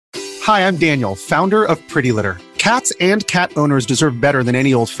Hi, I'm Daniel, founder of Pretty Litter. Cats and cat owners deserve better than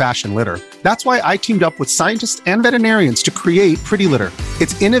any old-fashioned litter. That's why I teamed up with scientists and veterinarians to create Pretty Litter.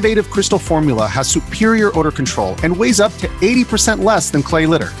 Its innovative crystal formula has superior odor control and weighs up to 80% less than clay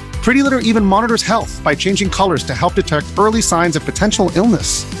litter. Pretty Litter even monitors health by changing colors to help detect early signs of potential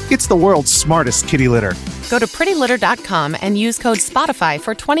illness. It's the world's smartest kitty litter. Go to prettylitter.com and use code SPOTIFY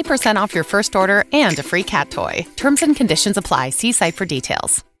for 20% off your first order and a free cat toy. Terms and conditions apply. See site for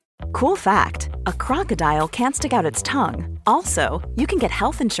details. Cool fact, a crocodile can't stick out its tongue. Also, you can get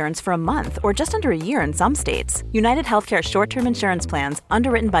health insurance for a month or just under a year in some states. United Healthcare short-term insurance plans,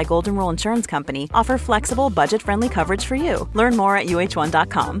 underwritten by Golden Rule Insurance Company, offer flexible, budget-friendly coverage for you. Learn more at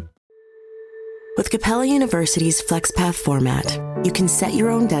uh1.com. With Capella University's FlexPath format, you can set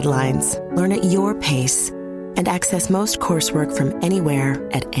your own deadlines, learn at your pace, and access most coursework from anywhere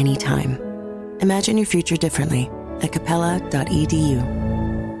at any time. Imagine your future differently at capella.edu.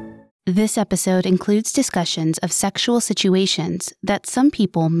 This episode includes discussions of sexual situations that some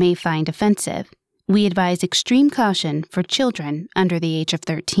people may find offensive. We advise extreme caution for children under the age of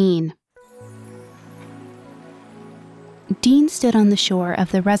 13. Dean stood on the shore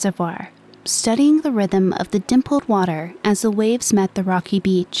of the reservoir, studying the rhythm of the dimpled water as the waves met the rocky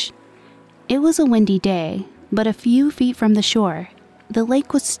beach. It was a windy day, but a few feet from the shore, the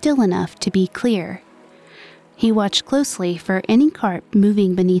lake was still enough to be clear. He watched closely for any carp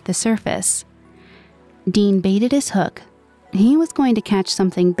moving beneath the surface. Dean baited his hook. He was going to catch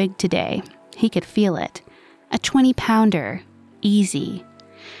something big today. He could feel it. A 20-pounder. Easy.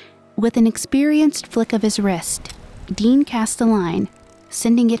 With an experienced flick of his wrist, Dean cast a line,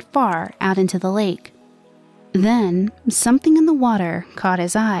 sending it far out into the lake. Then, something in the water caught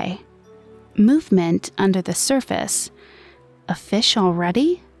his eye. Movement under the surface. A fish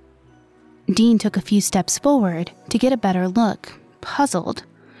already? Dean took a few steps forward to get a better look, puzzled.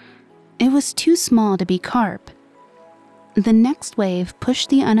 It was too small to be carp. The next wave pushed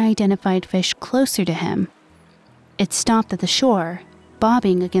the unidentified fish closer to him. It stopped at the shore,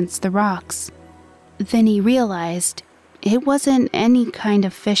 bobbing against the rocks. Then he realized it wasn't any kind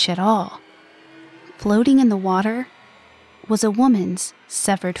of fish at all. Floating in the water was a woman's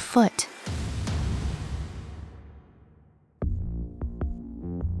severed foot.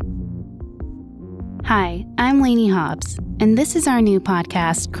 Hi, I'm Lainey Hobbs, and this is our new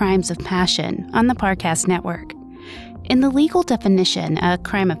podcast, Crimes of Passion, on the Parcast Network. In the legal definition, a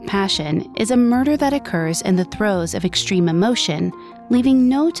crime of passion is a murder that occurs in the throes of extreme emotion, leaving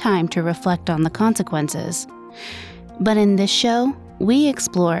no time to reflect on the consequences. But in this show, we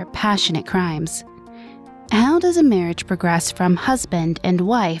explore passionate crimes. How does a marriage progress from husband and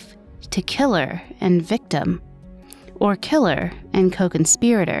wife to killer and victim? Or killer and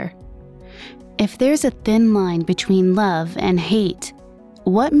co-conspirator? If there's a thin line between love and hate,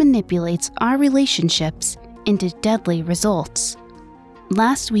 what manipulates our relationships into deadly results?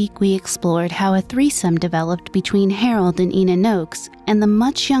 Last week, we explored how a threesome developed between Harold and Ina Nokes and the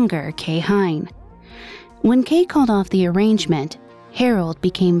much younger Kay Hine. When Kay called off the arrangement, Harold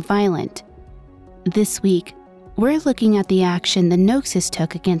became violent. This week, we're looking at the action the Nokeses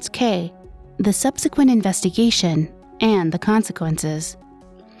took against Kay, the subsequent investigation, and the consequences.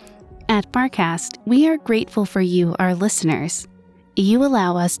 At Parcast, we are grateful for you, our listeners. You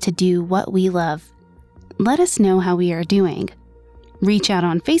allow us to do what we love. Let us know how we are doing. Reach out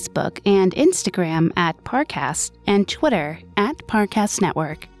on Facebook and Instagram at Parcast and Twitter at Parcast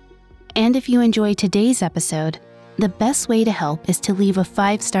Network. And if you enjoyed today's episode, the best way to help is to leave a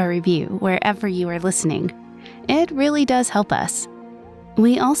 5-star review wherever you are listening. It really does help us.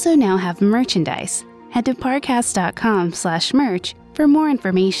 We also now have merchandise. Head to parcast.com/merch for more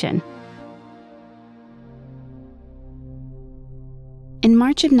information. In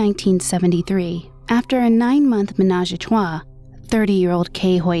March of 1973, after a 9-month menage a trois, 30-year-old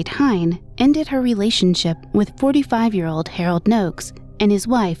Kay Hoyt Hine ended her relationship with 45-year-old Harold Nokes and his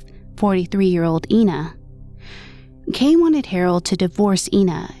wife, 43-year-old Ina. Kay wanted Harold to divorce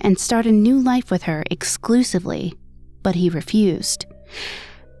Ina and start a new life with her exclusively, but he refused.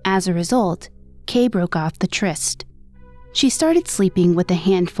 As a result, Kay broke off the tryst. She started sleeping with a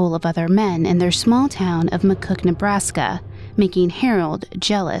handful of other men in their small town of McCook, Nebraska, making Harold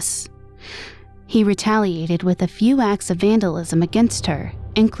jealous. He retaliated with a few acts of vandalism against her,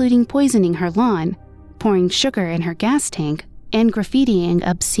 including poisoning her lawn, pouring sugar in her gas tank, and graffitiing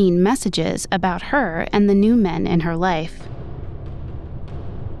obscene messages about her and the new men in her life.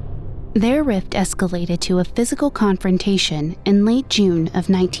 Their rift escalated to a physical confrontation in late June of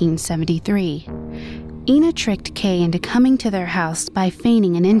 1973. Ina tricked Kay into coming to their house by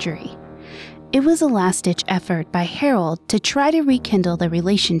feigning an injury. It was a last-ditch effort by Harold to try to rekindle the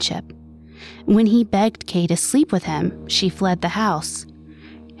relationship, When he begged Kay to sleep with him, she fled the house.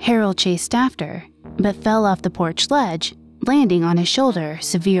 Harold chased after, but fell off the porch ledge, landing on his shoulder,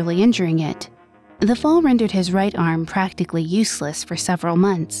 severely injuring it. The fall rendered his right arm practically useless for several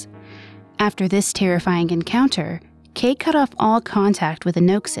months. After this terrifying encounter, Kay cut off all contact with the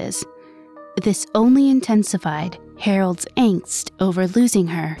Nokeses. This only intensified Harold's angst over losing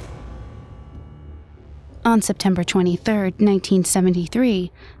her. On September 23,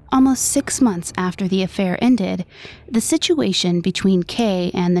 1973, almost 6 months after the affair ended, the situation between Kay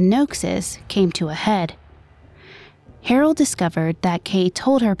and the Nokeses came to a head. Harold discovered that Kay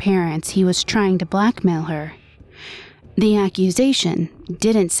told her parents he was trying to blackmail her. The accusation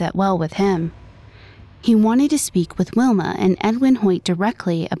didn't sit well with him. He wanted to speak with Wilma and Edwin Hoyt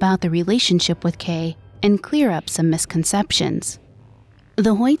directly about the relationship with Kay and clear up some misconceptions.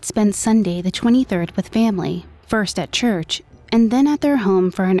 The Hoyts spent Sunday the 23rd with family, first at church, and then at their home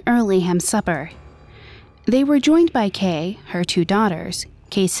for an early ham supper. They were joined by Kay, her 2 daughters,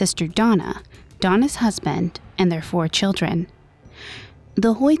 Kay's sister Donna, Donna's husband, and their 4 children.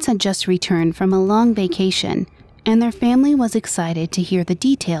 The Hoyts had just returned from a long vacation, and their family was excited to hear the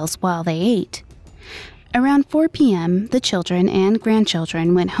details while they ate. Around 4 p.m., the children and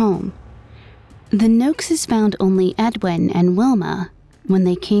grandchildren went home. The Nokeses found only Edwin and Wilma when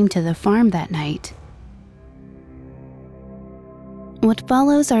they came to the farm that night. What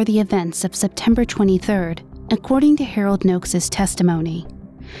follows are the events of September 23rd, according to Harold Nokes' testimony.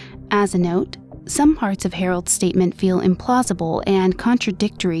 As a note, some parts of Harold's statement feel implausible and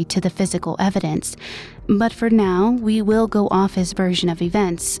contradictory to the physical evidence, but for now, we will go off his version of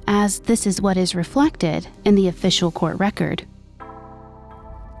events, as this is what is reflected in the official court record.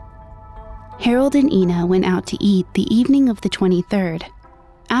 Harold and Ina went out to eat the evening of the 23rd.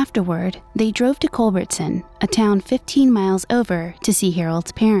 Afterward, they drove to Culbertson, a town 15 miles over, to see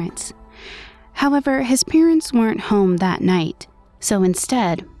Harold's parents. However, his parents weren't home that night, so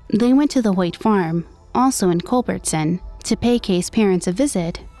instead, they went to the Hoyt farm, also in Culbertson, to pay Kay's parents a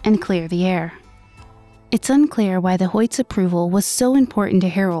visit and clear the air. It's unclear why the Hoyts' approval was so important to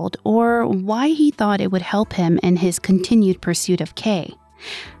Harold or why he thought it would help him in his continued pursuit of Kay.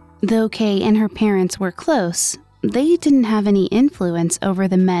 Though Kay and her parents were close, they didn't have any influence over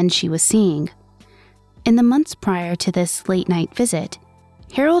the men she was seeing. In the months prior to this late-night visit,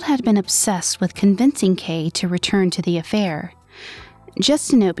 Harold had been obsessed with convincing Kay to return to the affair.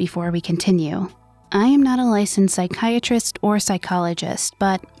 Just a note before we continue. I am not a licensed psychiatrist or psychologist,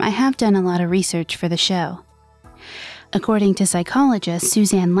 but I have done a lot of research for the show. According to psychologist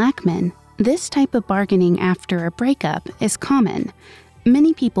Suzanne Lackman, this type of bargaining after a breakup is common.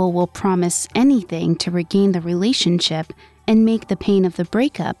 Many people will promise anything to regain the relationship and make the pain of the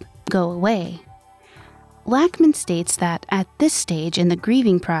breakup go away. Lackman states that at this stage in the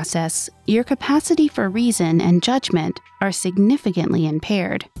grieving process, your capacity for reason and judgment are significantly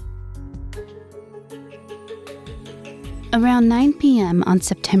impaired. Around 9 p.m. on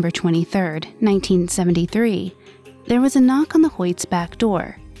September 23, 1973, there was a knock on the Hoyts' back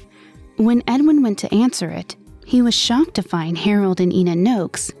door. When Edwin went to answer it, he was shocked to find Harold and Ina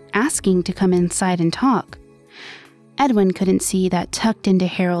Nokes asking to come inside and talk. Edwin couldn't see that tucked into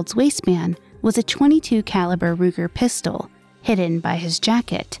Harold's waistband was a .22 caliber Ruger pistol, hidden by his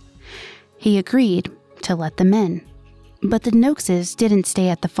jacket. He agreed to let them in. But the Nokeses didn't stay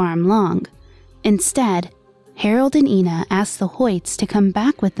at the farm long. Instead, Harold and Ina asked the Hoyts to come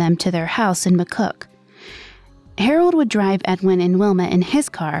back with them to their house in McCook. Harold would drive Edwin and Wilma in his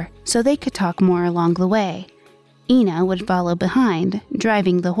car so they could talk more along the way. Ina would follow behind,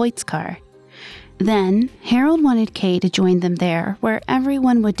 driving the Hoyts' car. Then, Harold wanted Kay to join them there where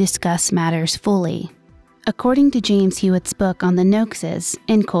everyone would discuss matters fully. According to James Hewitt's book on the Nokeses,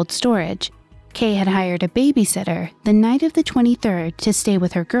 In Cold Storage, Kay had hired a babysitter the night of the 23rd to stay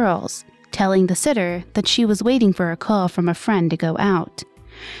with her girls, telling the sitter that she was waiting for a call from a friend to go out.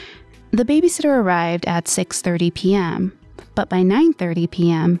 The babysitter arrived at 6:30 p.m., but by 9:30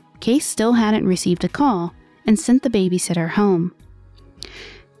 p.m., Kay still hadn't received a call and sent the babysitter home.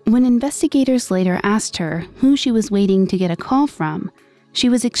 When investigators later asked her who she was waiting to get a call from, she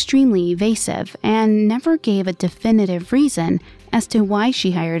was extremely evasive and never gave a definitive reason as to why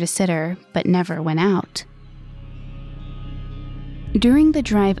she hired a sitter but never went out. During the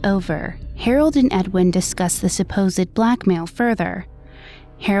drive over, Harold and Edwin discussed the supposed blackmail further.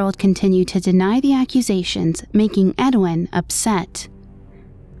 Harold continued to deny the accusations, making Edwin upset.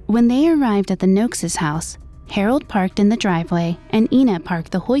 When they arrived at the Nokes' house, Harold parked in the driveway and Ina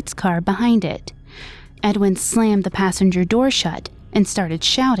parked the Hoyts' car behind it. Edwin slammed the passenger door shut and started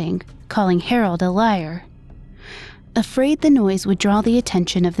shouting, calling Harold a liar. Afraid the noise would draw the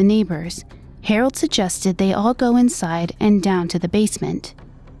attention of the neighbors, Harold suggested they all go inside and down to the basement.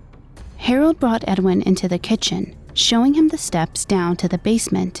 Harold brought Edwin into the kitchen, showing him the steps down to the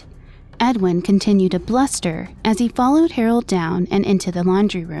basement. Edwin continued to bluster as he followed Harold down and into the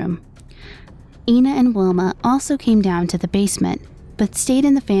laundry room. Ina and Wilma also came down to the basement, but stayed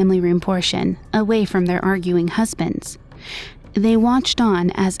in the family room portion, away from their arguing husbands. They watched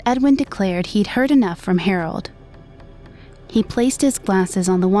on as Edwin declared he'd heard enough from Harold. He placed his glasses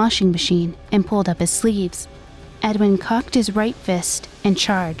on the washing machine and pulled up his sleeves. Edwin cocked his right fist and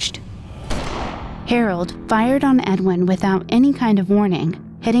charged. Harold fired on Edwin without any kind of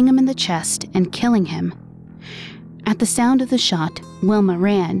warning, hitting him in the chest and killing him. At the sound of the shot, Wilma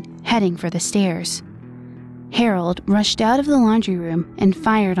ran, heading for the stairs. Harold rushed out of the laundry room and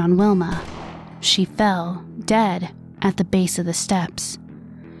fired on Wilma. She fell, dead, at the base of the steps.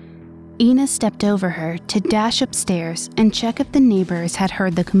 Ina stepped over her to dash upstairs and check if the neighbors had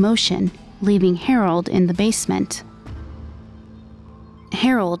heard the commotion, leaving Harold in the basement.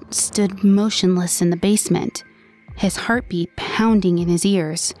 Harold stood motionless in the basement, his heartbeat pounding in his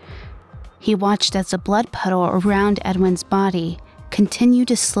ears. He watched as the blood puddle around Edwin's body continued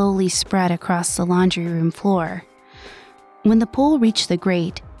to slowly spread across the laundry room floor. When the pool reached the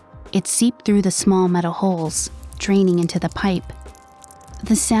grate, it seeped through the small metal holes, draining into the pipe.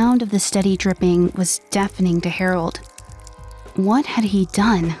 The sound of the steady dripping was deafening to Harold. What had he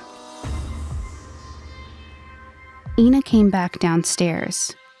done? Ina came back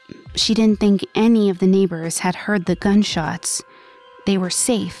downstairs. She didn't think any of the neighbors had heard the gunshots. They were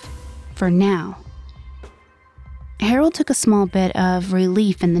safe, for now. Harold took a small bit of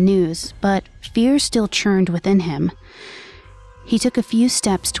relief in the news, but fear still churned within him. He took a few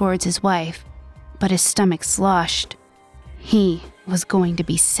steps towards his wife, but his stomach sloshed. He was going to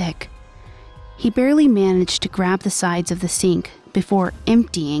be sick. He barely managed to grab the sides of the sink before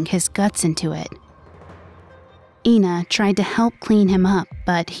emptying his guts into it. Ina tried to help clean him up,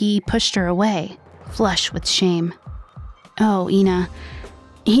 but he pushed her away, flush with shame. Oh, Ina,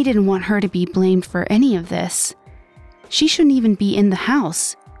 he didn't want her to be blamed for any of this. She shouldn't even be in the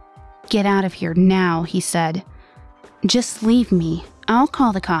house. Get out of here now, he said. Just leave me. I'll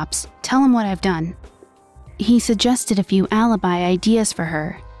call the cops. Tell them what I've done. He suggested a few alibi ideas for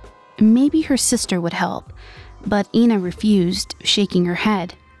her. Maybe her sister would help, but Ina refused, shaking her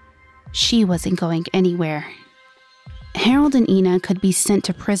head. She wasn't going anywhere. Harold and Ina could be sent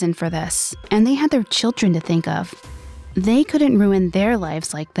to prison for this, and they had their children to think of. They couldn't ruin their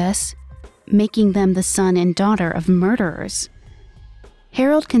lives like this, making them the son and daughter of murderers.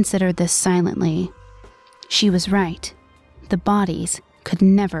 Harold considered this silently. She was right. The bodies could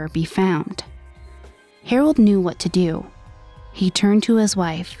never be found. Harold knew what to do. He turned to his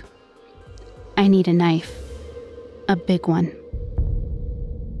wife. I need a knife. A big one.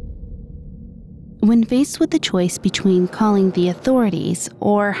 When faced with the choice between calling the authorities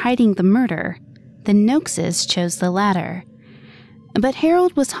or hiding the murder, the Nokeses chose the latter. But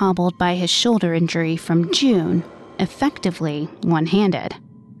Harold was hobbled by his shoulder injury from June, effectively one-handed.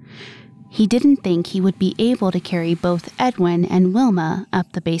 He didn't think he would be able to carry both Edwin and Wilma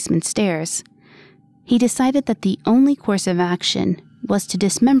up the basement stairs. He decided that the only course of action was to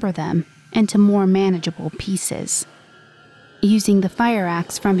dismember them into more manageable pieces. Using the fire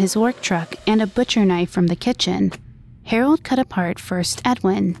axe from his work truck and a butcher knife from the kitchen, Harold cut apart first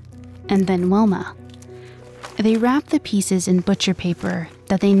Edwin and then Wilma. They wrapped the pieces in butcher paper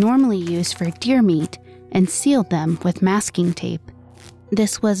that they normally use for deer meat and sealed them with masking tape.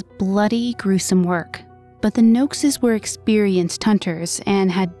 This was bloody, gruesome work, but the Nokeses were experienced hunters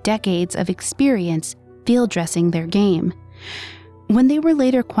and had decades of experience field dressing their game. When they were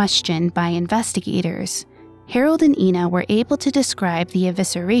later questioned by investigators, Harold and Ina were able to describe the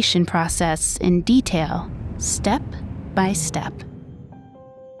evisceration process in detail, step by step.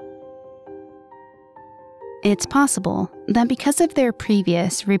 It's possible that because of their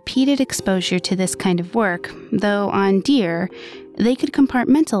previous repeated exposure to this kind of work, though on deer, they could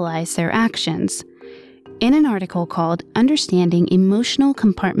compartmentalize their actions. In an article called Understanding Emotional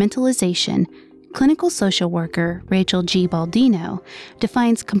Compartmentalization, clinical social worker Rachel G. Baldino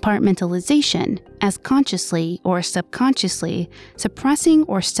defines compartmentalization as consciously or subconsciously suppressing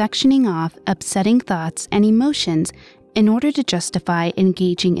or sectioning off upsetting thoughts and emotions in order to justify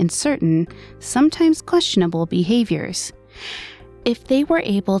engaging in certain, sometimes questionable behaviors. If they were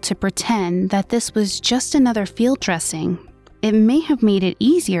able to pretend that this was just another field dressing, it may have made it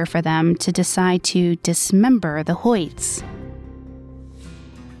easier for them to decide to dismember the Hoyts.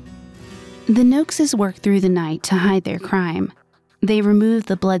 The Nokeses worked through the night to hide their crime. They removed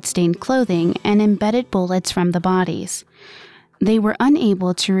the blood-stained clothing and embedded bullets from the bodies. They were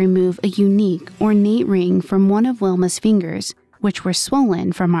unable to remove a unique, ornate ring from one of Wilma's fingers, which were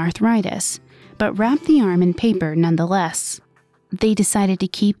swollen from arthritis, but wrapped the arm in paper nonetheless. They decided to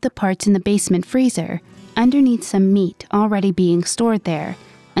keep the parts in the basement freezer, underneath some meat already being stored there,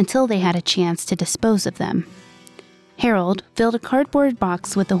 until they had a chance to dispose of them. Harold filled a cardboard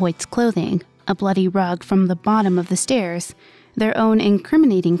box with the Hoyts' clothing, a bloody rug from the bottom of the stairs, their own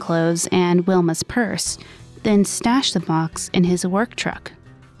incriminating clothes, and Wilma's purse, then stashed the box in his work truck.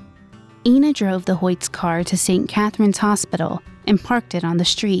 Ina drove the Hoyts' car to St. Catherine's Hospital and parked it on the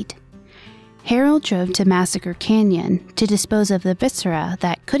street. Harold drove to Massacre Canyon to dispose of the viscera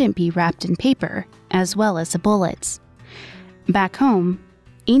that couldn't be wrapped in paper, as well as the bullets. Back home,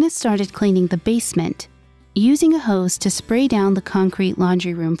 Ina started cleaning the basement, using a hose to spray down the concrete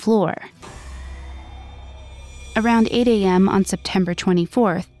laundry room floor. Around 8 a.m. on September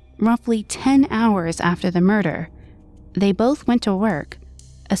 24th, roughly 10 hours after the murder, they both went to work,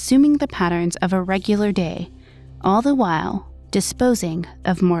 assuming the patterns of a regular day, all the while disposing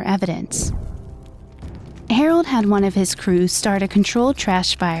of more evidence. Harold had one of his crew start a controlled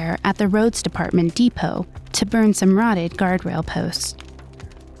trash fire at the roads department depot to burn some rotted guardrail posts.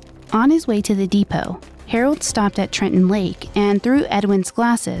 On his way to the depot, Harold stopped at Trenton Lake and threw Edwin's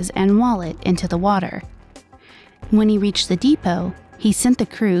glasses and wallet into the water. When he reached the depot, he sent the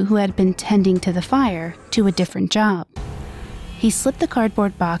crew who had been tending to the fire to a different job. He slipped the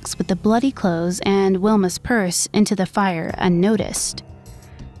cardboard box with the bloody clothes and Wilma's purse into the fire unnoticed.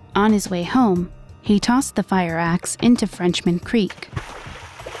 On his way home, he tossed the fire axe into Frenchman Creek.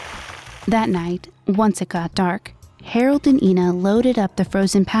 That night, once it got dark, Harold and Ina loaded up the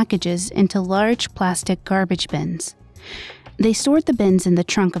frozen packages into large plastic garbage bins. They stored the bins in the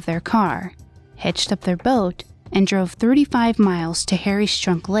trunk of their car, hitched up their boat, and drove 35 miles to Harry's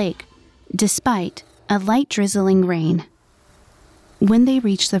Trunk Lake, despite a light drizzling rain. When they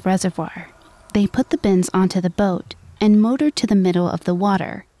reached the reservoir, they put the bins onto the boat and motored to the middle of the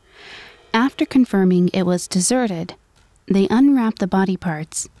water. After confirming it was deserted, they unwrapped the body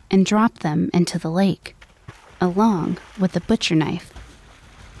parts and dropped them into the lake, along with the butcher knife.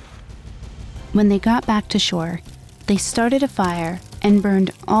 When they got back to shore, they started a fire and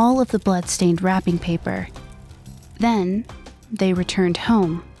burned all of the blood-stained wrapping paper. Then, they returned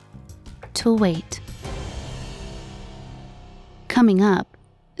home to wait. Coming up,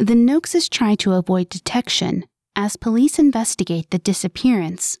 the Nokeses try to avoid detection as police investigate the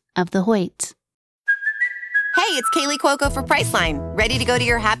disappearance of the Hoyts. Hey, it's Kaylee Cuoco for Priceline. Ready to go to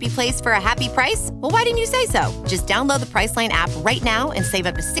your happy place for a happy price? Well, why didn't you say so? Just download the Priceline app right now and save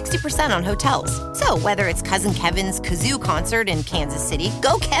up to 60% on hotels. So whether it's Cousin Kevin's Kazoo Concert in Kansas City,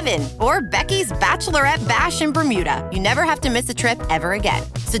 go Kevin, or Becky's Bachelorette Bash in Bermuda, you never have to miss a trip ever again.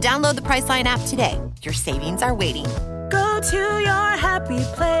 So download the Priceline app today. Your savings are waiting. Go to your happy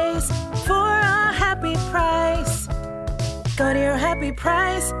place for a happy price. Go to your happy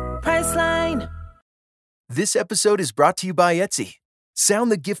price, Priceline. This episode is brought to you by Etsy. Sound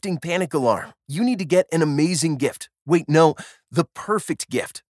the gifting panic alarm. You need to get an amazing gift. Wait, no, the perfect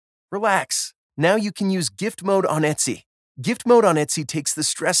gift. Relax. Now you can use gift mode on Etsy. Gift mode on Etsy takes the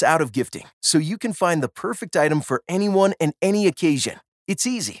stress out of gifting, so you can find the perfect item for anyone and any occasion. It's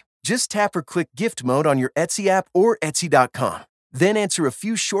easy. Just tap or click gift mode on your Etsy app or Etsy.com. Then answer a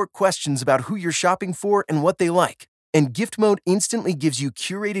few short questions about who you're shopping for and what they like. And gift mode instantly gives you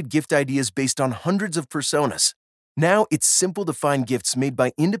curated gift ideas based on hundreds of personas. Now it's simple to find gifts made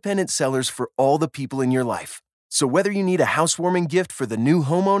by independent sellers for all the people in your life. So whether you need a housewarming gift for the new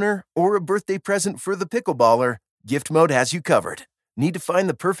homeowner or a birthday present for the pickleballer, gift mode has you covered. Need to find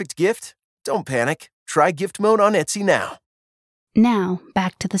the perfect gift? Don't panic. Try gift mode on Etsy now. Now,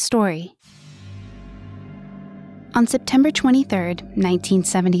 back to the story. On September 23,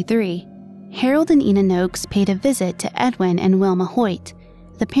 1973, Harold and Ina Nokes paid a visit to Edwin and Wilma Hoyt,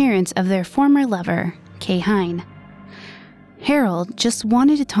 the parents of their former lover, Kay Hine. Harold just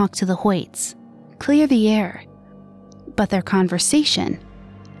wanted to talk to the Hoyts, clear the air, but their conversation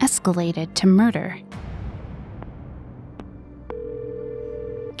escalated to murder.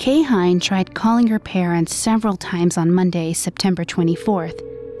 Kay Hine tried calling her parents several times on Monday, September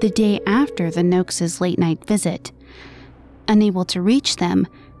 24th, the day after the Nokeses' late-night visit. Unable to reach them,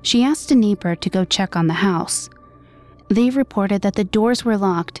 she asked a neighbor to go check on the house. They reported that the doors were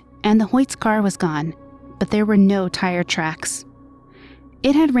locked and the Hoyt's car was gone, but there were no tire tracks.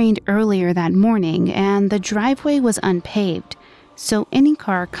 It had rained earlier that morning and the driveway was unpaved, so any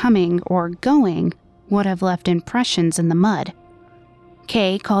car coming or going would have left impressions in the mud.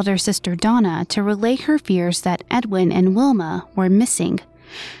 Kay called her sister Donna to relay her fears that Edwin and Wilma were missing.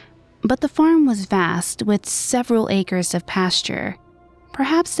 But the farm was vast, with several acres of pasture.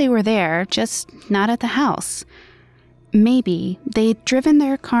 Perhaps they were there, just not at the house. Maybe they'd driven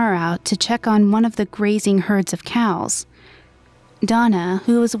their car out to check on one of the grazing herds of cows. Donna,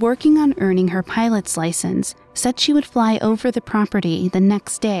 who was working on earning her pilot's license, said she would fly over the property the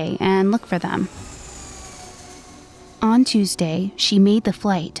next day and look for them. On Tuesday, she made the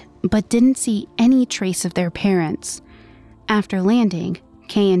flight, but didn't see any trace of their parents. After landing,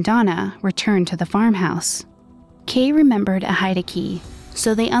 Kay and Donna returned to the farmhouse. Kay remembered a hide key,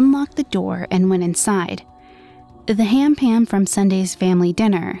 so they unlocked the door and went inside. The ham pan from Sunday's family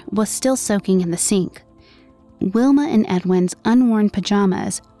dinner was still soaking in the sink. Wilma and Edwin's unworn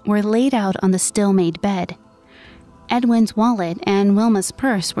pajamas were laid out on the still-made bed. Edwin's wallet and Wilma's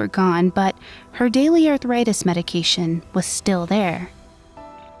purse were gone, but her daily arthritis medication was still there.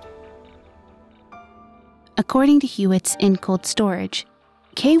 According to Hewitt's in cold storage,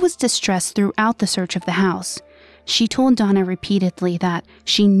 Kay was distressed throughout the search of the house. She told Donna repeatedly that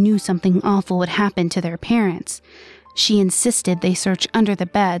she knew something awful would happen to their parents. She insisted they search under the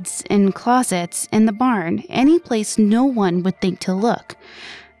beds, in closets, in the barn, any place no one would think to look.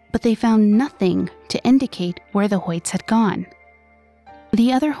 But they found nothing to indicate where the Hoyts had gone.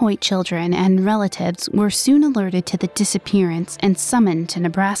 The other Hoyt children and relatives were soon alerted to the disappearance and summoned to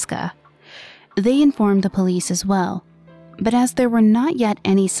Nebraska. They informed the police as well, but as there were not yet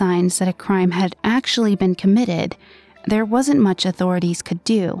any signs that a crime had actually been committed, there wasn't much authorities could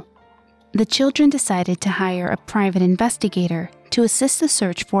do. The children decided to hire a private investigator to assist the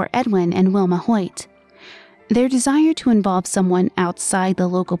search for Edwin and Wilma Hoyt. Their desire to involve someone outside the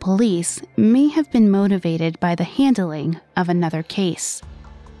local police may have been motivated by the handling of another case.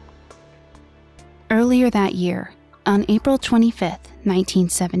 Earlier that year, on April 25,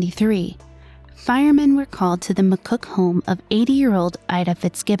 1973, firemen were called to the McCook home of 80-year-old Ida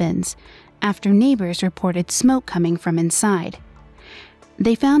Fitzgibbons after neighbors reported smoke coming from inside.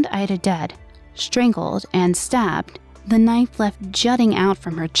 They found Ida dead, strangled and stabbed, the knife left jutting out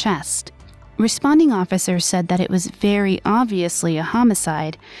from her chest. Responding officers said that it was very obviously a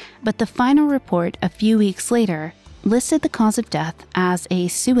homicide, but the final report a few weeks later listed the cause of death as a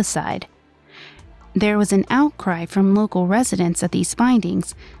suicide. There was an outcry from local residents at these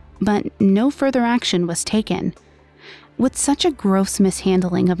findings, but no further action was taken. With such a gross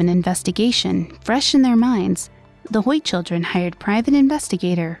mishandling of an investigation fresh in their minds, the Hoyt children hired private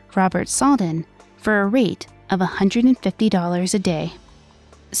investigator Robert Salden for a rate of $150 a day.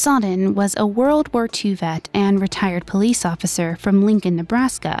 Salden was a World War II vet and retired police officer from Lincoln,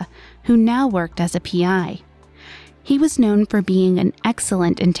 Nebraska, who now worked as a PI. He was known for being an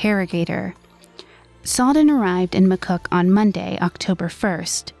excellent interrogator. Salden arrived in McCook on Monday, October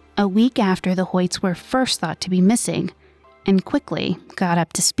 1st, a week after the Hoyts were first thought to be missing, and quickly got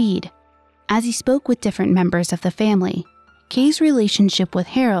up to speed. As he spoke with different members of the family, Kay's relationship with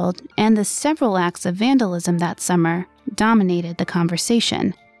Harold and the several acts of vandalism that summer dominated the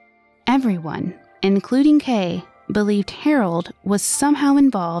conversation. Everyone, including Kay, believed Harold was somehow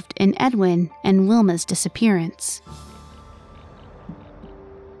involved in Edwin and Wilma's disappearance.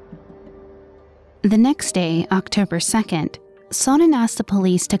 The next day, October 2nd, Salden asked the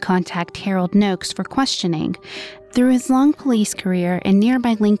police to contact Harold Nokes for questioning. Through his long police career in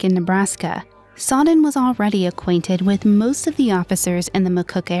nearby Lincoln, Nebraska, Salden was already acquainted with most of the officers in the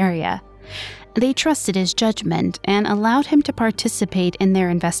McCook area. They trusted his judgment and allowed him to participate in their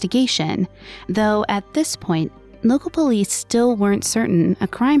investigation, though at this point, local police still weren't certain a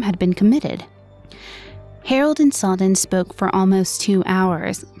crime had been committed. Harold and Salden spoke for almost 2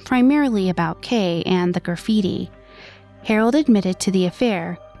 hours, primarily about Kay and the graffiti. Harold admitted to the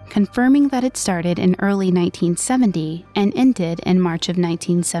affair, confirming that it started in early 1970 and ended in March of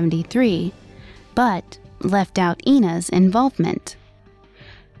 1973, but left out Ina's involvement.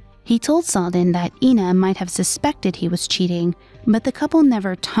 He told Salden that Ina might have suspected he was cheating, but the couple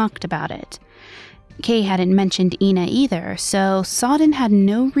never talked about it. Kay hadn't mentioned Ina either, so Salden had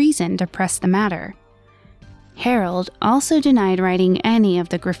no reason to press the matter. Harold also denied writing any of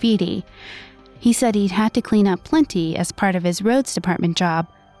the graffiti. He said he'd had to clean up plenty as part of his roads department job,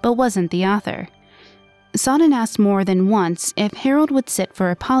 but wasn't the author. Salden asked more than once if Harold would sit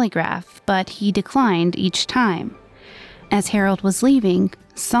for a polygraph, but he declined each time. As Harold was leaving,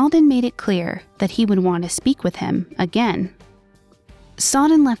 Salden made it clear that he would want to speak with him again.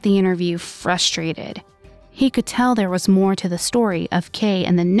 Salden left the interview frustrated. He could tell there was more to the story of Kay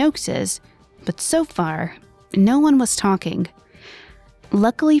and the Nokeses, but so far, no one was talking.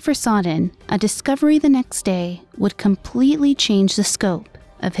 Luckily for Salden, a discovery the next day would completely change the scope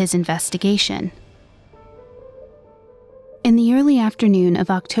of his investigation. In the early afternoon of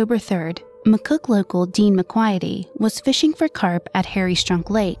October 3rd, McCook local Dean McQuiety was fishing for carp at Harry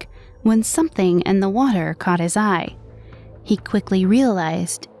Strunk Lake when something in the water caught his eye. He quickly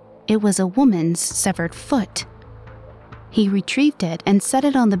realized it was a woman's severed foot. He retrieved it and set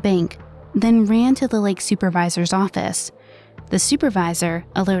it on the bank, then ran to the lake supervisor's office. The supervisor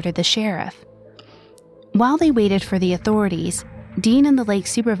alerted the sheriff. While they waited for the authorities, Dean and the lake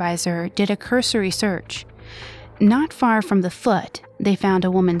supervisor did a cursory search. Not far from the foot, they found a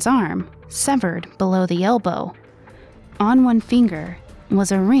woman's arm, severed below the elbow. On one finger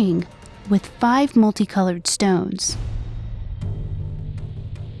was a ring with 5 multicolored stones.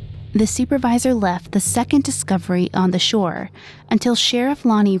 The supervisor left the second discovery on the shore until Sheriff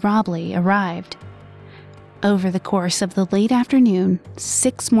Lonnie Robley arrived. Over the course of the late afternoon,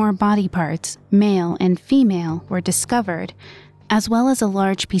 6 more body parts, male and female, were discovered, as well as a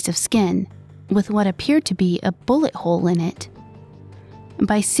large piece of skin with what appeared to be a bullet hole in it.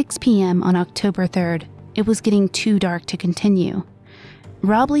 By 6 p.m. on October 3rd, it was getting too dark to continue.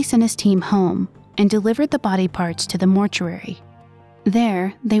 Robley sent his team home and delivered the body parts to the mortuary.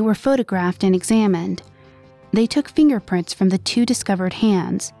 There, they were photographed and examined. They took fingerprints from the 2 discovered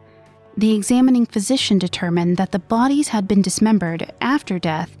hands. The examining physician determined that the bodies had been dismembered after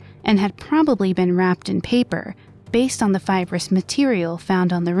death and had probably been wrapped in paper, based on the fibrous material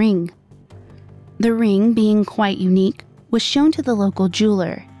found on the ring. The ring, being quite unique, was shown to the local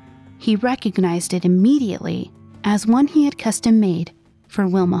jeweler. He recognized it immediately as one he had custom made for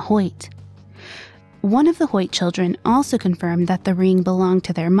Wilma Hoyt. One of the Hoyt children also confirmed that the ring belonged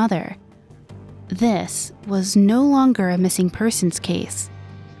to their mother. This was no longer a missing persons case,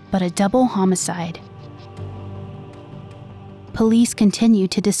 but a double homicide. Police continued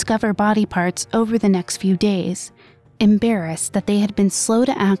to discover body parts over the next few days. Embarrassed that they had been slow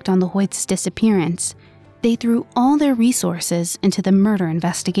to act on the Hoyts' disappearance, they threw all their resources into the murder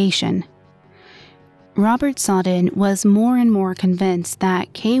investigation. Robert Sodden was more and more convinced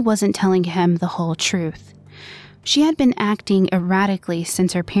that Kay wasn't telling him the whole truth. She had been acting erratically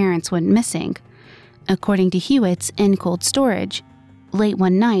since her parents went missing. According to Hewitt's in cold storage, late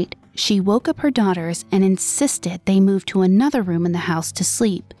one night, she woke up her daughters and insisted they move to another room in the house to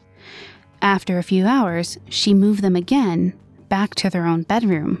sleep. After a few hours, she moved them again, back to their own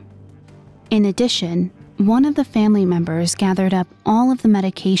bedroom. In addition, one of the family members gathered up all of the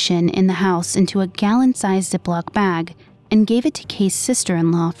medication in the house into a gallon-sized Ziploc bag and gave it to Kay's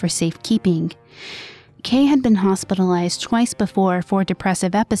sister-in-law for safekeeping. Kay had been hospitalized twice before for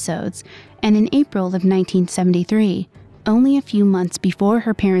depressive episodes, and in April of 1973, only a few months before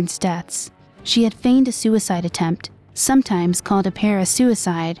her parents' deaths, she had feigned a suicide attempt, sometimes called a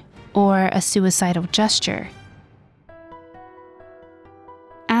parasuicide or a suicidal gesture.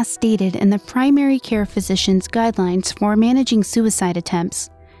 As stated in the primary care physician's guidelines for managing suicide attempts,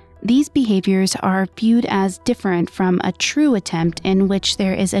 these behaviors are viewed as different from a true attempt in which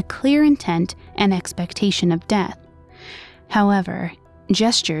there is a clear intent and expectation of death. However,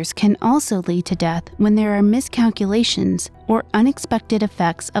 gestures can also lead to death when there are miscalculations or unexpected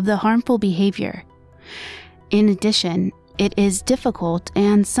effects of the harmful behavior. In addition, it is difficult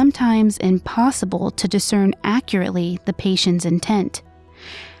and sometimes impossible to discern accurately the patient's intent.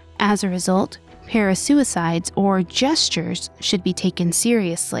 As a result, parasuicides or gestures should be taken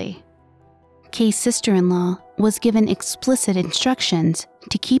seriously. Kay's sister-in-law was given explicit instructions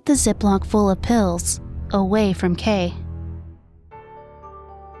to keep the Ziploc full of pills away from Kay.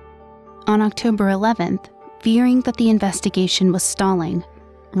 On October 11th, fearing that the investigation was stalling,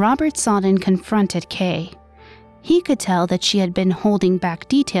 Robert Sodden confronted Kay. He could tell that she had been holding back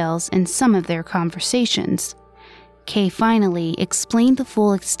details in some of their conversations. Kay finally explained the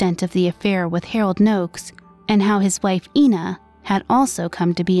full extent of the affair with Harold Nokes and how his wife Ina had also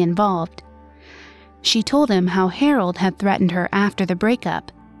come to be involved. She told him how Harold had threatened her after the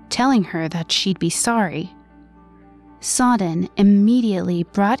breakup, telling her that she'd be sorry. Sodden immediately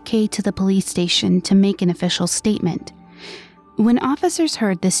brought Kay to the police station to make an official statement. When officers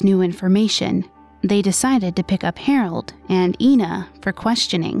heard this new information, they decided to pick up Harold and Ina for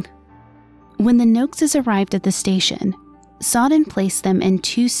questioning. When the Nokeses arrived at the station, Sodden placed them in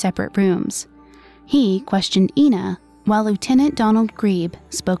 2 separate rooms. He questioned Ina, while Lieutenant Donald Grebe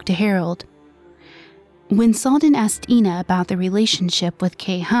spoke to Harold. When Sodden asked Ina about the relationship with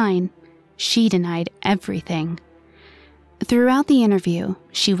Kay Hine, she denied everything. Throughout the interview,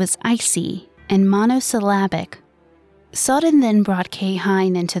 she was icy and monosyllabic. Sodden then brought Kay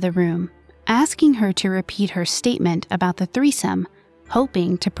Hine into the room, asking her to repeat her statement about the threesome,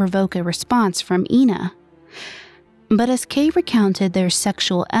 hoping to provoke a response from Ina. But as Kay recounted their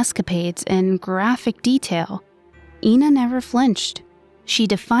sexual escapades in graphic detail, Ina never flinched. She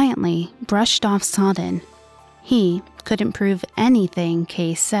defiantly brushed off Sodden. He couldn't prove anything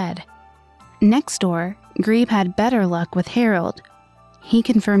Kay said. Next door, Grebe had better luck with Harold. He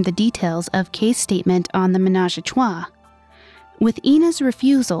confirmed the details of Kay's statement on the menage a trois. With Ina's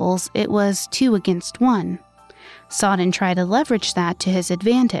refusals, it was 2 against 1. Sodden tried to leverage that to his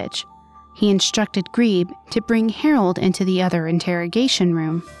advantage. He instructed Grebe to bring Harold into the other interrogation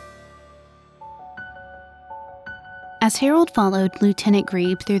room. As Harold followed Lieutenant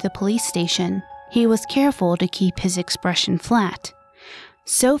Grebe through the police station, he was careful to keep his expression flat.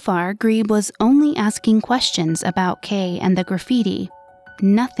 So far, Grebe was only asking questions about Kay and the graffiti,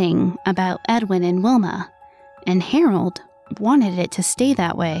 nothing about Edwin and Wilma, and Harold wanted it to stay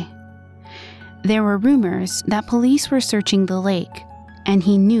that way. There were rumors that police were searching the lake, and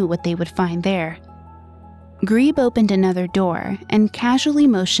he knew what they would find there. Grebe opened another door and casually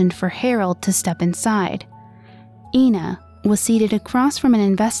motioned for Harold to step inside. Ina was seated across from an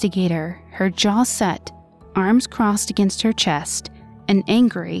investigator, her jaw set, arms crossed against her chest, an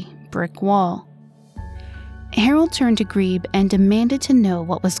angry brick wall. Harold turned to Grebe and demanded to know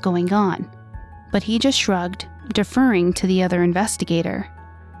what was going on, but he just shrugged, deferring to the other investigator.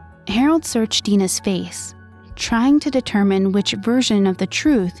 Harold searched Ina's face, trying to determine which version of the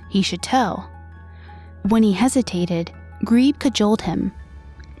truth he should tell. When he hesitated, Grebe cajoled him.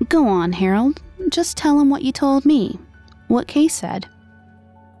 "Go on, Harold. Just tell him what you told me, what Kay said."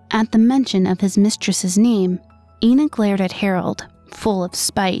 At the mention of his mistress's name, Ina glared at Harold, full of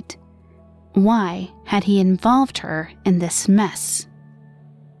spite. Why had he involved her in this mess?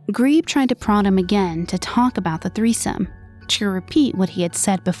 Grebe tried to prod him again to talk about the threesome, to repeat what he had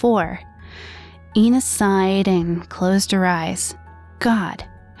said before. Ina sighed and closed her eyes. God,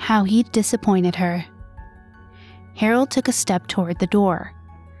 how he'd disappointed her. Harold took a step toward the door.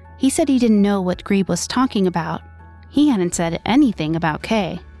 He said he didn't know what Grebe was talking about. He hadn't said anything about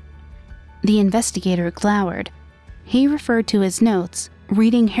Kay. The investigator glowered. He referred to his notes,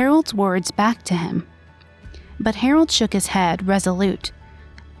 reading Harold's words back to him. But Harold shook his head, resolute.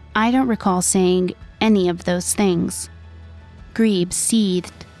 "I don't recall saying any of those things." Grebe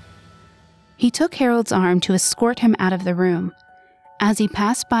seethed. He took Harold's arm to escort him out of the room. As he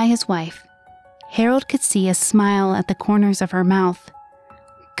passed by his wife, Harold could see a smile at the corners of her mouth.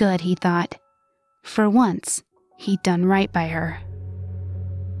 Good, he thought. For once, he'd done right by her.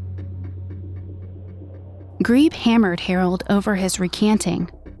 Grebe hammered Harold over his recanting.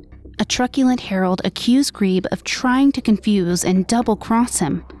 A truculent Harold accused Grebe of trying to confuse and double-cross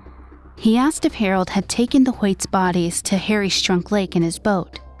him. He asked if Harold had taken the Hoyts' bodies to Harry Strunk Lake in his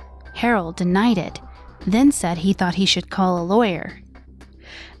boat. Harold denied it, then said he thought he should call a lawyer.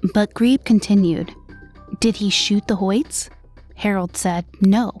 But Grebe continued. Did he shoot the Hoyts? Harold said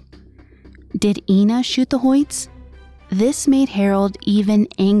no. Did Ina shoot the Hoyts? This made Harold even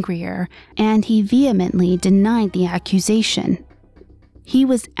angrier, and he vehemently denied the accusation. He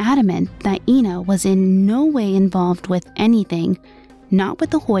was adamant that Ina was in no way involved with anything, not with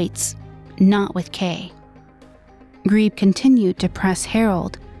the Hoyts, not with Kay. Grebe continued to press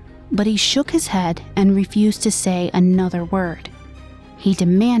Harold, but he shook his head and refused to say another word. He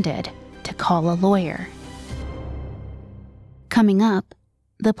demanded to call a lawyer. Coming up,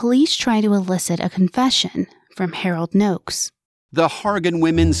 the police try to elicit a confession from Harold Nokes. The Hargan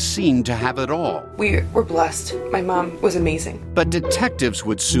women seemed to have it all. We were blessed. My mom was amazing. But detectives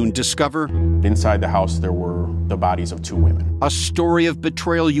would soon discover inside the house there were the bodies of 2 women. A story of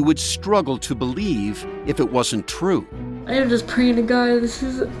betrayal you would struggle to believe if it wasn't true. I am just praying to God, this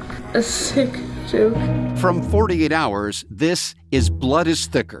is a sick joke. From 48 Hours, this is Blood is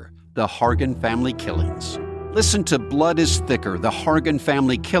Thicker, the Hargan Family Killings. Listen to Blood is Thicker, the Hargan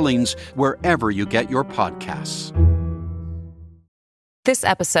Family Killings, wherever you get your podcasts. This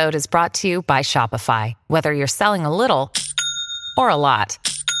episode is brought to you by Shopify. Whether you're selling a little or a lot,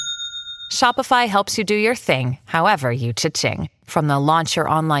 Shopify helps you do your thing, however you cha-ching. From the launch your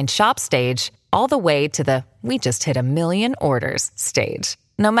online shop stage, all the way to the we just hit 1 million orders stage.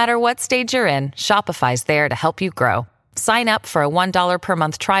 No matter what stage you're in, Shopify's there to help you grow. Sign up for a $1 per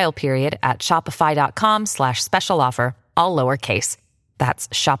month trial period at shopify.com/special offer, all lowercase. That's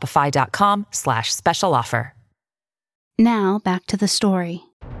shopify.com/special offer. Now back to the story.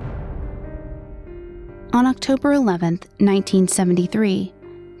 On October 11th, 1973,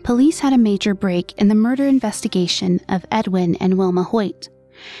 police had a major break in the murder investigation of Edwin and Wilma Hoyt.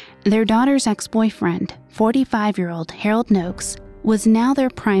 Their daughter's ex-boyfriend, 45-year-old Harold Nokes, was now their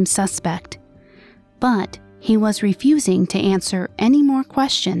prime suspect. But he was refusing to answer any more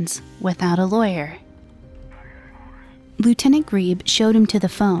questions without a lawyer. Lieutenant Grebe showed him to the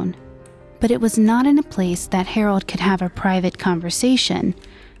phone. But it was not in a place that Harold could have a private conversation.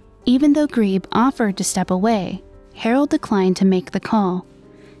 Even though Grebe offered to step away, Harold declined to make the call.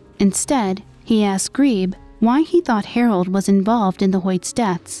 Instead, he asked Grebe why he thought Harold was involved in the Hoyts'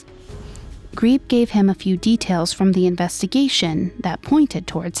 deaths. Grebe gave him a few details from the investigation that pointed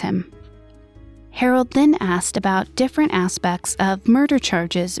towards him. Harold then asked about different aspects of murder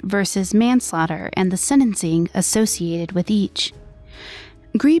charges versus manslaughter and the sentencing associated with each.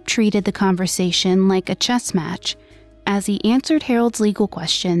 Grebe treated the conversation like a chess match. As he answered Harold's legal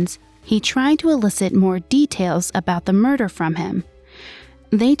questions, he tried to elicit more details about the murder from him.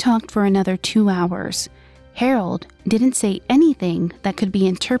 They talked for another 2 hours. Harold didn't say anything that could be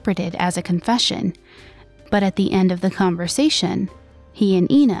interpreted as a confession, but at the end of the conversation, he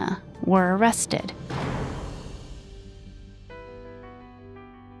and Ina were arrested.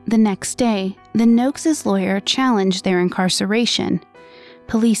 The next day, the Nokes' lawyer challenged their incarceration.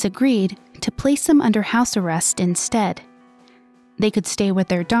 Police agreed to place them under house arrest instead. They could stay with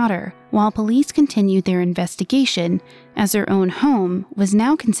their daughter while police continued their investigation, as their own home was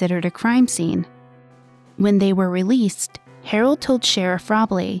now considered a crime scene. When they were released, Harold told Sheriff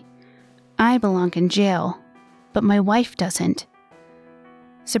Robley, "I belong in jail, but my wife doesn't."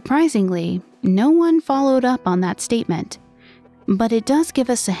 Surprisingly, no one followed up on that statement, but it does give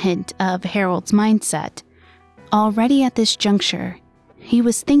us a hint of Harold's mindset. Already at this juncture, he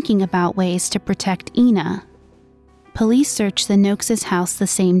was thinking about ways to protect Ina. Police searched the Nokes' house the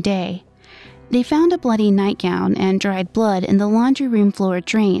same day. They found a bloody nightgown and dried blood in the laundry room floor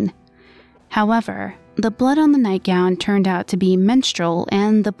drain. However, the blood on the nightgown turned out to be menstrual,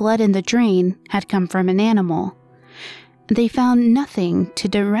 and the blood in the drain had come from an animal. They found nothing to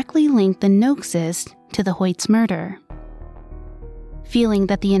directly link the Nokeses to the Hoyts' murder. Feeling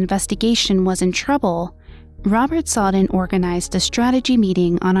that the investigation was in trouble, Robert Sawden organized a strategy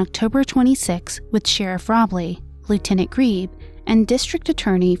meeting on October 26 with Sheriff Robley, Lieutenant Grebe, and District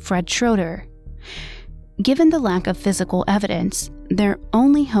Attorney Fred Schroeder. Given the lack of physical evidence, their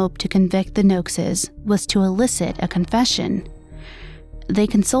only hope to convict the Nokeses was to elicit a confession. They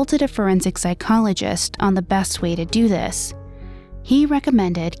consulted a forensic psychologist on the best way to do this. He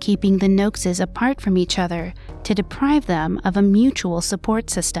recommended keeping the Nokeses apart from each other to deprive them of a mutual support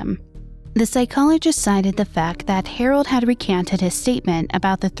system. The psychologist cited the fact that Harold had recanted his statement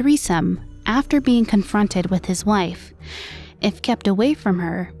about the threesome after being confronted with his wife. If kept away from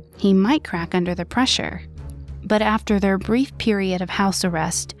her, he might crack under the pressure. But after their brief period of house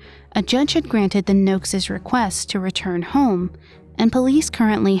arrest, a judge had granted the Nokeses' request to return home, and police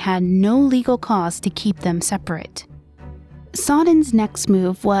currently had no legal cause to keep them separate. Sawden's next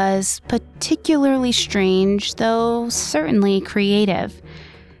move was particularly strange, though certainly creative.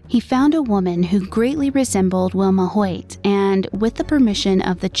 He found a woman who greatly resembled Wilma Hoyt and, with the permission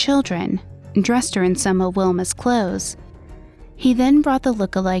of the children, dressed her in some of Wilma's clothes. He then brought the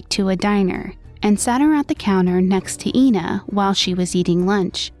lookalike to a diner and sat her at the counter next to Ina while she was eating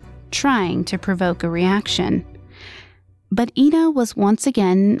lunch, trying to provoke a reaction. But Ina was once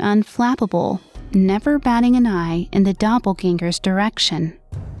again unflappable, never batting an eye in the doppelganger's direction.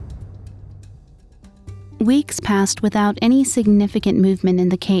 Weeks passed without any significant movement in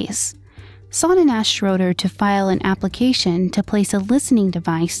the case. Sawden asked Schroeder to file an application to place a listening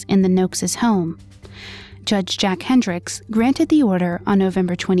device in the Nokes' home. Judge Jack Hendricks granted the order on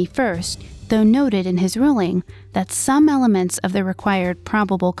November 21st, though noted in his ruling that some elements of the required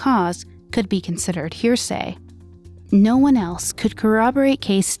probable cause could be considered hearsay. No one else could corroborate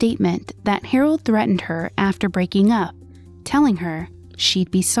Kay's statement that Harold threatened her after breaking up, telling her she'd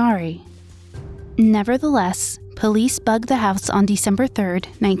be sorry. Nevertheless, police bugged the house on December 3,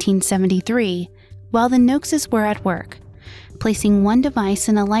 1973, while the Nokeses were at work, placing one device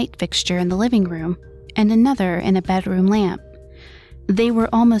in a light fixture in the living room and another in a bedroom lamp. They were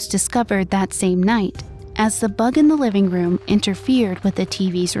almost discovered that same night, as the bug in the living room interfered with the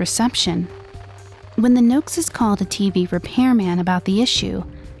TV's reception. When the Nokeses called a TV repairman about the issue,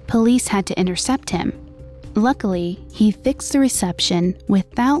 police had to intercept him. Luckily, he fixed the reception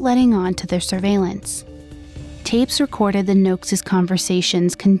without letting on to their surveillance. Tapes recorded the Nokeses'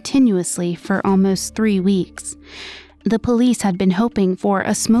 conversations continuously for almost 3 weeks. The police had been hoping for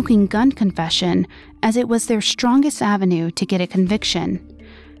a smoking gun confession, as it was their strongest avenue to get a conviction.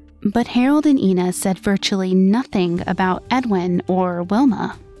 But Harold and Ina said virtually nothing about Edwin or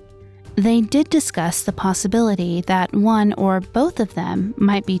Wilma. They did discuss the possibility that one or both of them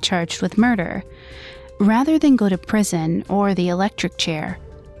might be charged with murder. Rather than go to prison or the electric chair,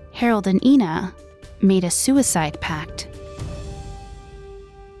 Harold and Ina made a suicide pact.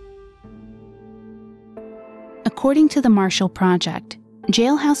 According to the Marshall Project,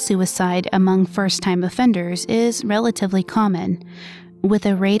 Jailhouse suicide among first-time offenders is relatively common, with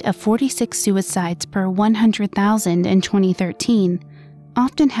a rate of 46 suicides per 100,000 in 2013,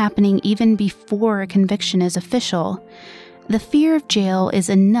 often happening even before a conviction is official. The fear of jail is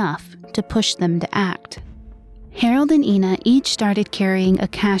enough to push them to act. Harold and Ina each started carrying a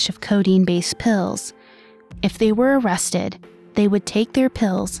cache of codeine-based pills. If they were arrested, they would take their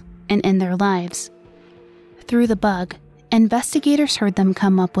pills and end their lives. Through the bug, investigators heard them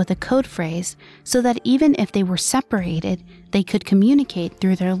come up with a code phrase so that even if they were separated, they could communicate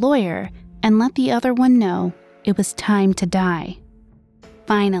through their lawyer and let the other one know it was time to die.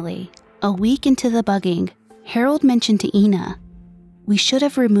 Finally, a week into the bugging, Harold mentioned to Ina, "We should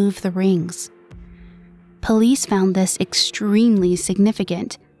have removed the rings." Police found this extremely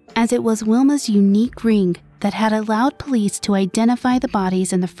significant, as it was Wilma's unique ring that had allowed police to identify the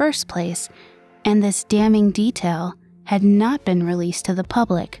bodies in the first place, and this damning detail had not been released to the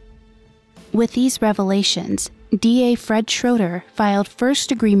public. With these revelations, DA Fred Schroeder filed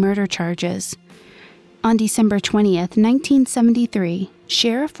first-degree murder charges. On December 20th, 1973,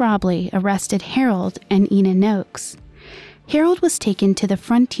 Sheriff Robley arrested Harold and Ina Nokes. Harold was taken to the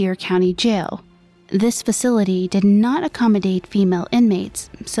Frontier County Jail. This facility did not accommodate female inmates,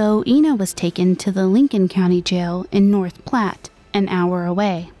 so Ina was taken to the Lincoln County Jail in North Platte, an hour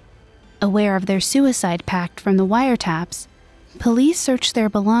away. Aware of their suicide pact from the wiretaps, police searched their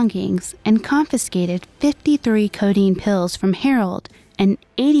belongings and confiscated 53 codeine pills from Harold and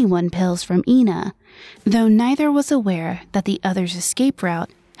 81 pills from Ina, though neither was aware that the other's escape route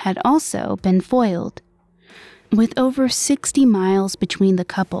had also been foiled. With over 60 miles between the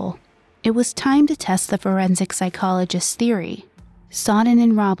couple, it was time to test the forensic psychologist's theory. Sodden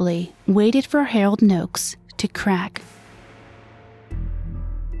and Robley waited for Harold Nokes to crack.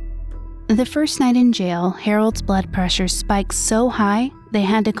 The first night in jail, Harold's blood pressure spiked so high they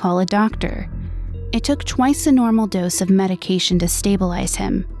had to call a doctor. It took twice the normal dose of medication to stabilize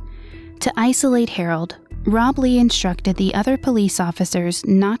him. To isolate Harold, Robley instructed the other police officers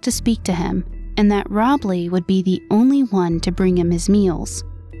not to speak to him, and that Robley would be the only one to bring him his meals.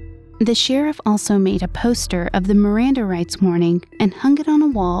 The sheriff also made a poster of the Miranda rights warning and hung it on a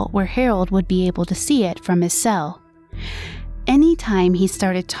wall where Harold would be able to see it from his cell. Anytime he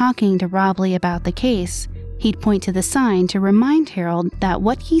started talking to Robley about the case, he'd point to the sign to remind Harold that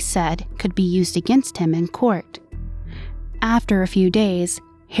what he said could be used against him in court. After a few days,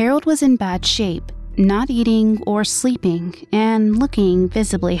 Harold was in bad shape, not eating or sleeping, and looking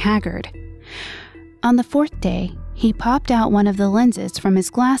visibly haggard. On the fourth day, he popped out one of the lenses from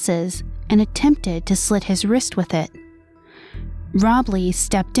his glasses and attempted to slit his wrist with it. Robley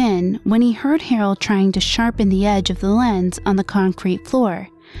stepped in when he heard Harold trying to sharpen the edge of the lens on the concrete floor,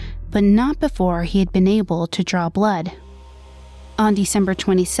 but not before he had been able to draw blood. On December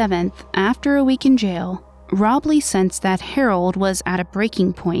 27th, after a week in jail, Robley sensed that Harold was at a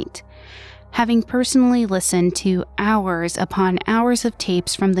breaking point. Having personally listened to hours upon hours of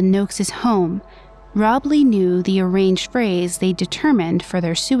tapes from the Nokes' home, Robley knew the arranged phrase they determined for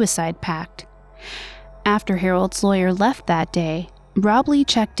their suicide pact. After Harold's lawyer left that day, Robley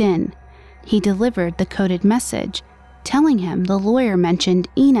checked in. He delivered the coded message, telling him the lawyer mentioned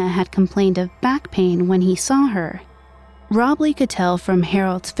Ina had complained of back pain when he saw her. Robley could tell from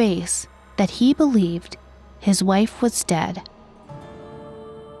Harold's face that he believed his wife was dead.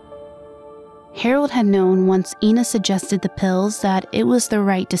 Harold had known once Ina suggested the pills that it was the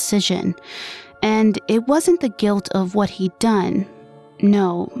right decision, and it wasn't the guilt of what he'd done.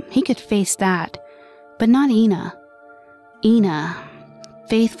 No, he could face that, but not Ina. Ina,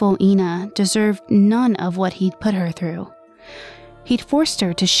 faithful Ina, deserved none of what he'd put her through. He'd forced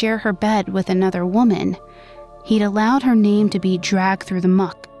her to share her bed with another woman. He'd allowed her name to be dragged through the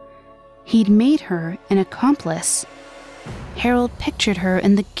muck. He'd made her an accomplice. Harold pictured her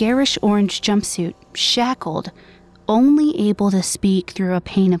in the garish orange jumpsuit, shackled, only able to speak through a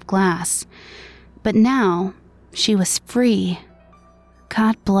pane of glass. But now, she was free.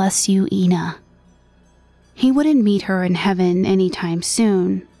 God bless you, Ina. He wouldn't meet her in heaven anytime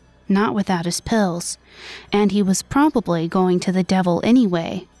soon, not without his pills, and he was probably going to the devil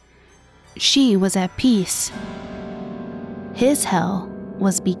anyway. She was at peace. His hell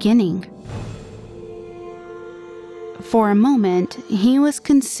was beginning. For a moment, he was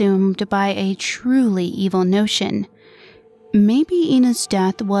consumed by a truly evil notion. Maybe Ina's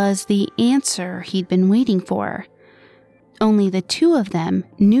death was the answer he'd been waiting for. Only the two of them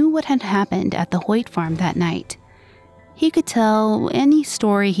knew what had happened at the Hoyt farm that night. He could tell any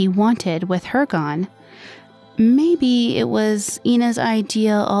story he wanted with her gone. Maybe it was Ina's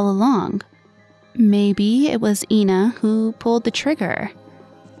idea all along. Maybe it was Ina who pulled the trigger.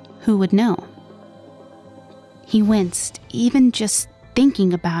 Who would know? He winced, even just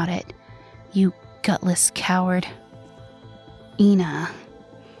thinking about it. You gutless coward. Ina.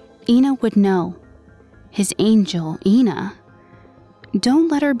 Ina would know. His angel, Ina. Don't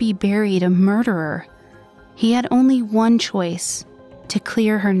let her be buried a murderer. He had only one choice, to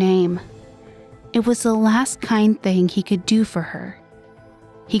clear her name. It was the last kind thing he could do for her.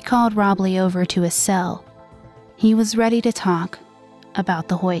 He called Robley over to his cell. He was ready to talk about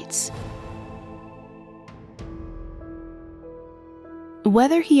the Hoyts.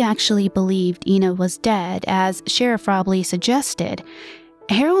 Whether he actually believed Ina was dead, as Sheriff Robley suggested,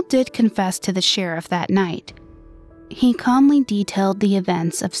 Harold did confess to the sheriff that night. He calmly detailed the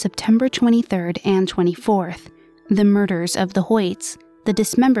events of September 23rd and 24th, the murders of the Hoyts, the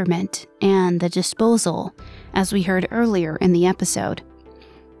dismemberment, and the disposal, as we heard earlier in the episode.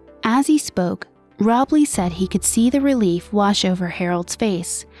 As he spoke, Robley said he could see the relief wash over Harold's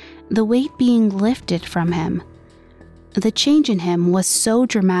face, the weight being lifted from him. The change in him was so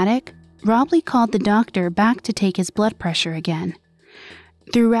dramatic, Robley called the doctor back to take his blood pressure again.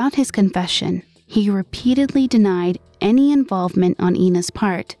 Throughout his confession, he repeatedly denied any involvement on Ina's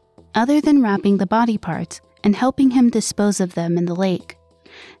part, other than wrapping the body parts and helping him dispose of them in the lake.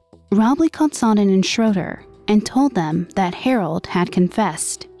 Robley called Sonnen and Schroeder and told them that Harold had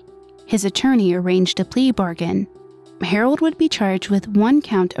confessed. His attorney arranged a plea bargain. Harold would be charged with 1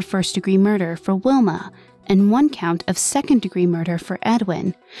 count of first-degree murder for Wilma and 1 count of second-degree murder for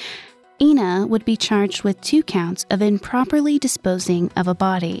Edwin. Ina would be charged with 2 counts of improperly disposing of a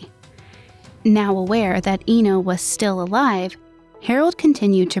body. Now aware that Ina was still alive, Harold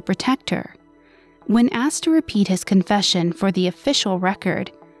continued to protect her. When asked to repeat his confession for the official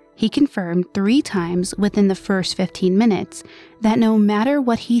record, he confirmed 3 times within the first 15 minutes that no matter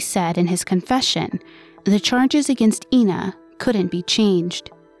what he said in his confession, the charges against Ina couldn't be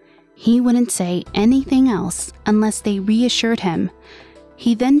changed. He wouldn't say anything else unless they reassured him.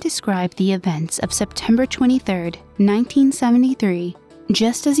 He then described the events of September 23rd, 1973,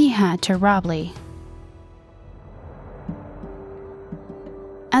 just as he had to Robley.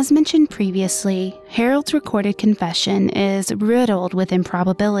 As mentioned previously, Harold's recorded confession is riddled with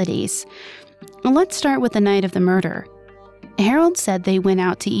improbabilities. Let's start with the night of the murder. Harold said they went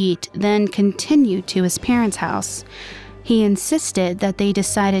out to eat, then continued to his parents' house. He insisted that they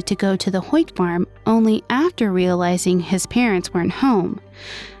decided to go to the Hoyt farm only after realizing his parents weren't home.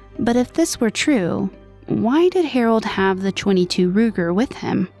 But if this were true, why did Harold have the .22 Ruger with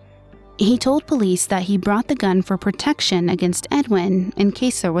him? He told police that he brought the gun for protection against Edwin in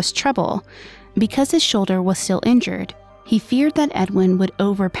case there was trouble. Because his shoulder was still injured, he feared that Edwin would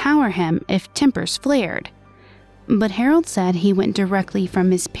overpower him if tempers flared. But Harold said he went directly from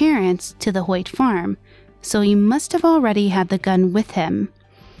his parents to the Hoyt farm, so he must have already had the gun with him.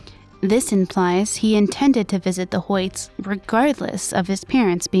 This implies he intended to visit the Hoyts regardless of his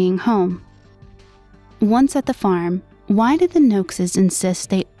parents being home. Once at the farm, why did the Nokeses insist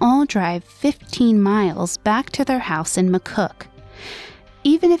they all drive 15 miles back to their house in McCook?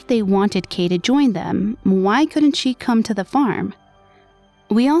 Even if they wanted Kay to join them, why couldn't she come to the farm?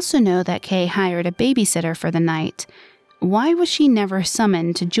 We also know that Kay hired a babysitter for the night. Why was she never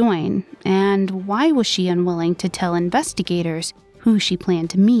summoned to join, and why was she unwilling to tell investigators who she planned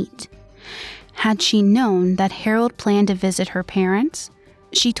to meet? Had she known that Harold planned to visit her parents?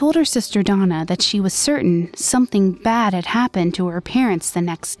 She told her sister Donna that she was certain something bad had happened to her parents the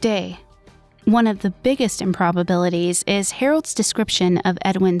next day. One of the biggest improbabilities is Harold's description of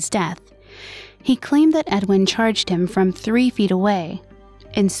Edwin's death. He claimed that Edwin charged him from 3 feet away.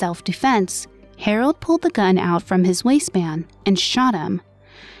 In self-defense, Harold pulled the gun out from his waistband and shot him.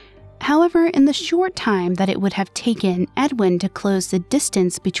 However, in the short time that it would have taken Edwin to close the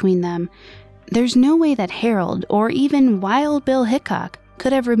distance between them, there's no way that Harold or even Wild Bill Hickok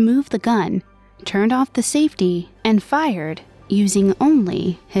could have removed the gun, turned off the safety, and fired using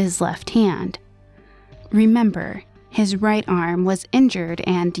only his left hand. Remember, his right arm was injured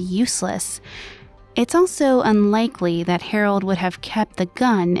and useless. It's also unlikely that Harold would have kept the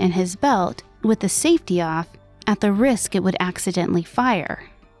gun in his belt with the safety off at the risk it would accidentally fire.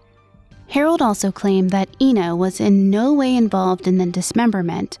 Harold also claimed that Ina was in no way involved in the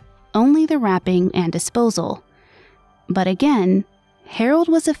dismemberment, only the wrapping and disposal. But again, Harold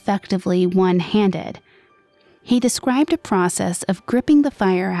was effectively one-handed. He described a process of gripping the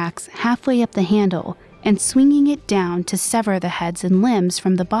fire axe halfway up the handle and swinging it down to sever the heads and limbs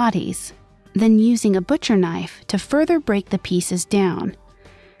from the bodies, then using a butcher knife to further break the pieces down.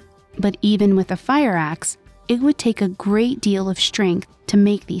 But even with a fire axe, it would take a great deal of strength to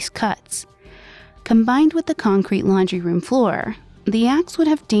make these cuts. Combined with the concrete laundry room floor, the axe would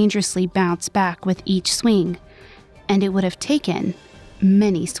have dangerously bounced back with each swing, and it would have taken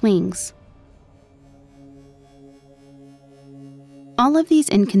many swings. All of these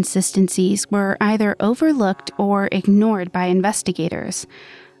inconsistencies were either overlooked or ignored by investigators.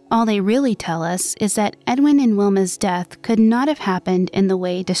 All they really tell us is that Edwin and Wilma's death could not have happened in the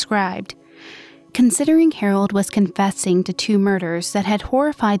way described. Considering Harold was confessing to 2 murders that had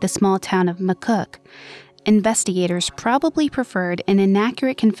horrified the small town of McCook, investigators probably preferred an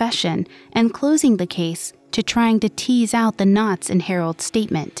inaccurate confession and closing the case to trying to tease out the knots in Harold's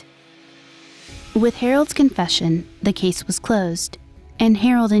statement. With Harold's confession, the case was closed, and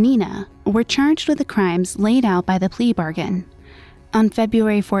Harold and Ina were charged with the crimes laid out by the plea bargain. On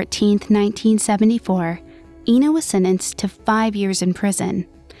February 14, 1974, Ina was sentenced to 5 years in prison.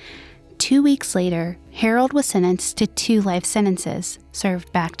 2 weeks later, Harold was sentenced to 2 life sentences,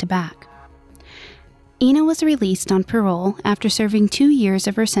 served back to back. Ina was released on parole after serving 2 years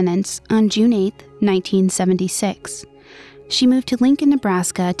of her sentence on June 8, 1976. She moved to Lincoln,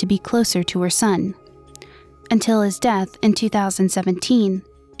 Nebraska to be closer to her son. Until his death in 2017,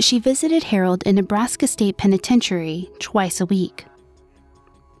 she visited Harold in Nebraska State Penitentiary twice a week.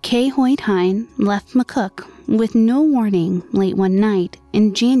 Kay Hoyt Hine left McCook with no warning late one night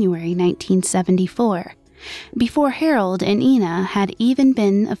in January 1974, before Harold and Ina had even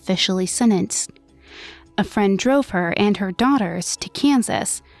been officially sentenced. A friend drove her and her daughters to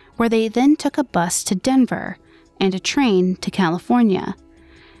Kansas, where they then took a bus to Denver and a train to California.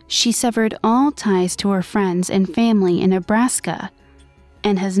 She severed all ties to her friends and family in Nebraska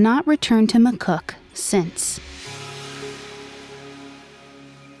and has not returned to McCook since.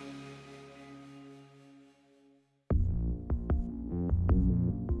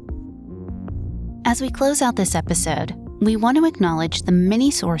 As we close out this episode, we want to acknowledge the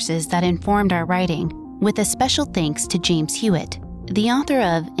many sources that informed our writing, with a special thanks to James Hewitt, the author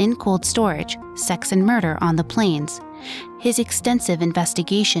of In Cold Storage, Sex and Murder on the Plains. His extensive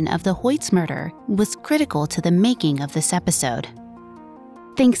investigation of the Hoyts murder was critical to the making of this episode.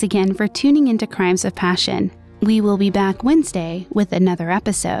 Thanks again for tuning into Crimes of Passion. We will be back Wednesday with another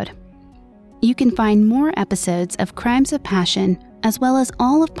episode. You can find more episodes of Crimes of Passion, as well as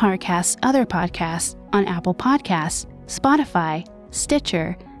all of Parcast's other podcasts on Apple Podcasts, Spotify,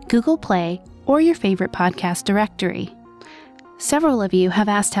 Stitcher, Google Play, or your favorite podcast directory. Several of you have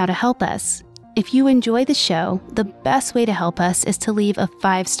asked how to help us. If you enjoy the show, the best way to help us is to leave a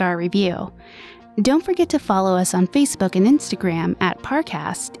 5-star review. Don't forget to follow us on Facebook and Instagram at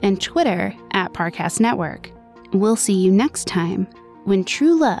Parcast and Twitter at Parcast Network. We'll see you next time when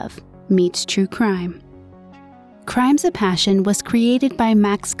true love meets true crime. Crimes of Passion was created by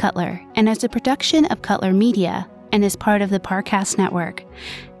Max Cutler and is a production of Cutler Media and is part of the Parcast Network.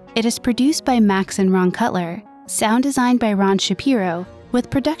 It is produced by Max and Ron Cutler, sound designed by Ron Shapiro, with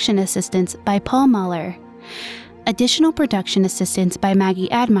production assistance by Paul Mahler. Additional production assistance by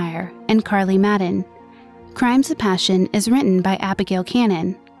Maggie Admire and Carly Madden. Crimes of Passion is written by Abigail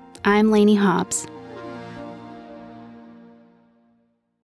Cannon. I'm Lainey Hobbs.